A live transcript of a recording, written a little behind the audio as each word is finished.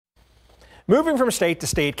Moving from state to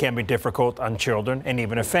state can be difficult on children and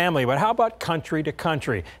even a family, but how about country to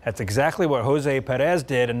country? That's exactly what Jose Perez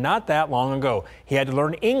did, and not that long ago. He had to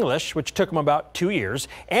learn English, which took him about 2 years,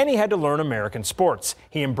 and he had to learn American sports.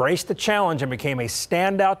 He embraced the challenge and became a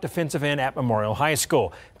standout defensive end at Memorial High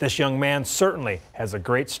School. This young man certainly has a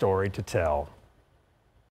great story to tell.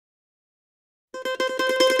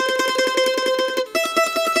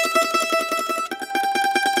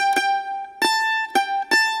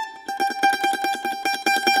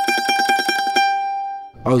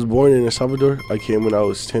 I was born in Salvador. I came when I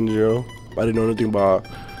was 10 years old. I didn't know anything about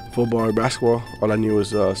football or basketball. All I knew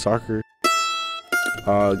was soccer.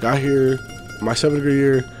 Got here my 7th grade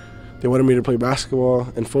year. They wanted me to play basketball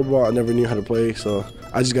and football. I never knew how to play, so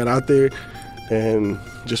I just got out there and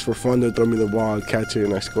just for fun they throw me the ball, I'd catch it,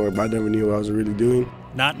 and I scored. But I never knew what I was really doing.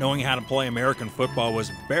 Not knowing how to play American football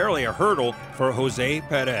was barely a hurdle for Jose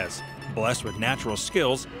Perez. Blessed with natural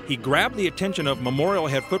skills, he grabbed the attention of Memorial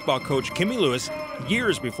head football coach Kimmy Lewis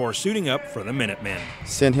years before suiting up for the Minutemen.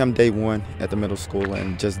 Send him day one at the middle school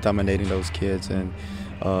and just dominating those kids, and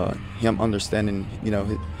him understanding,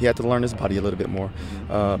 he had to learn his body a little bit more.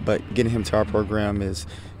 But getting him to our program is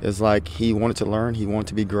like he wanted to learn, he wanted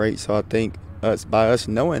to be great. So I think by us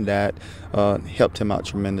knowing that helped him out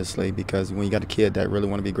tremendously, because when you got a kid that really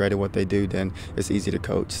want to be great at what they do, then it's easy to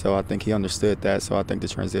coach. So I think he understood that, so I think the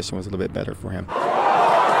transition was a little bit better for him.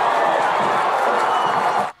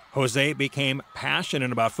 Jose became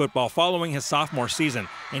passionate about football following his sophomore season,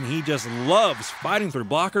 and he just loves fighting through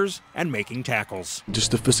blockers and making tackles.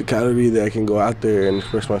 Just the physicality that I can go out there and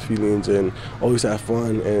express my feelings and always have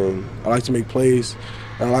fun, and I like to make plays.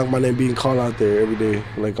 And I like my name being called out there every day.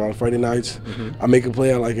 Like on Friday nights, I make a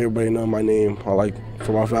play, I like everybody to know my name. I like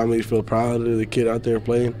for my family to feel proud of the kid out there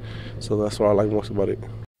playing, so that's what I like most about it.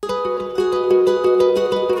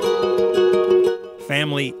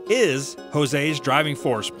 Family is Jose's driving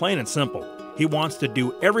force, plain and simple. He wants to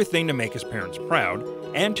do everything to make his parents proud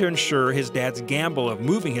and to ensure his dad's gamble of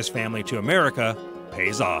moving his family to America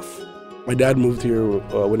pays off. My dad moved here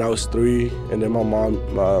when I was 3, and then my mom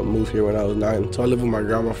moved here when I was 9. So I lived with my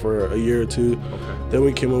grandma for a year or 2. Then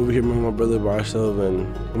we came over here, me and my brother by ourselves, and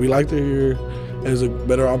we liked it here. There's a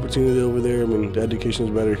better opportunity over there. I mean, the education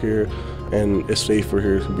is better here, and it's safer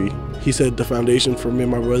here to be. He set the foundation for me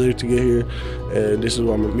and my brother to get here, and this is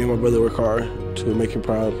why me and my brother work hard to make him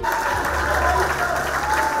proud.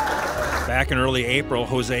 Back in early April,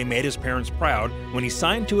 Jose made his parents proud when he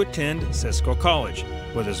signed to attend Cisco College.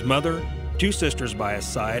 With his mother, 2 sisters by his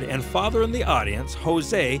side, and father in the audience,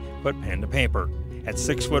 Jose put pen to paper. At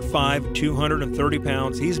 6'5", 230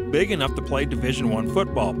 pounds, he's big enough to play Division I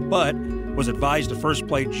football, but was advised to first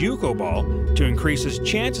play JUCO ball to increase his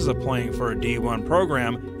chances of playing for a D1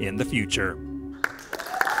 program in the future.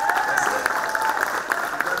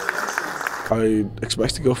 I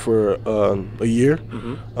expect to go for a year,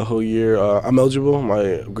 a whole year. I'm eligible,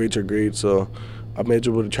 my grades are great, so I'm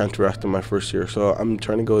eligible to transfer after my first year. So I'm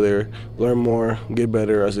trying to go there, learn more, get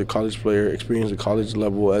better as a college player, experience the college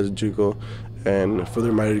level as a JUCO, and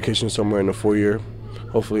further my education somewhere in the 4-year,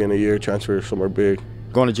 hopefully in a year, transfer somewhere big.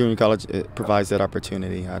 Going to junior college, it provides that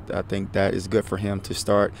opportunity. I think that is good for him to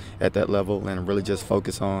start at that level and really just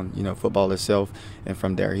focus on football itself, and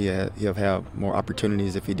from there he'll have more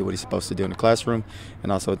opportunities if he do what he's supposed to do in the classroom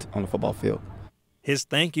and also on the football field. His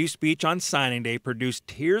thank you speech on signing day produced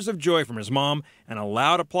tears of joy from his mom and a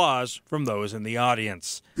loud applause from those in the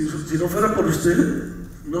audience. Si no fuera por usted,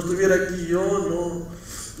 no estuviera aquí yo,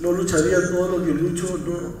 no lucharía todo lo que lucho,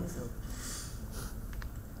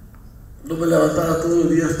 no me levantara todos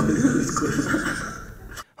los días para ir a la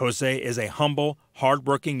escuela. Jose is a humble,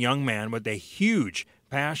 hard-working young man with a huge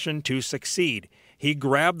passion to succeed. He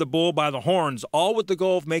grabbed the bull by the horns, all with the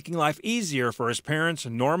goal of making life easier for his parents,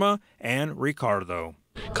 Norma and Ricardo.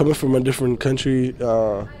 Coming from a different country,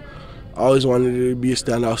 I always wanted to be a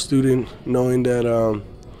standout student, knowing that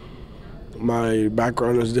my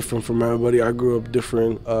background is different from everybody. I grew up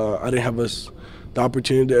different. I didn't have the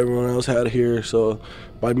opportunity that everyone else had here, so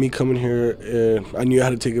by me coming here, I knew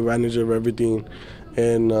how to take advantage of everything.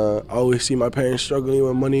 And I always see my parents struggling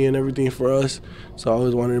with money and everything for us, so I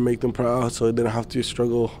always wanted to make them proud so they didn't have to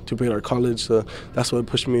struggle to pay our college. So that's what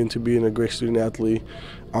pushed me into being a great student athlete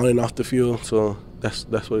on and off the field. So that's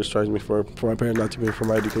what it strives me for my parents not to pay for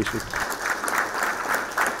my education.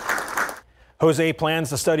 Jose plans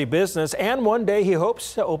to study business, and one day he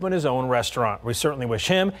hopes to open his own restaurant. We certainly wish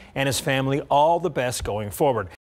him and his family all the best going forward.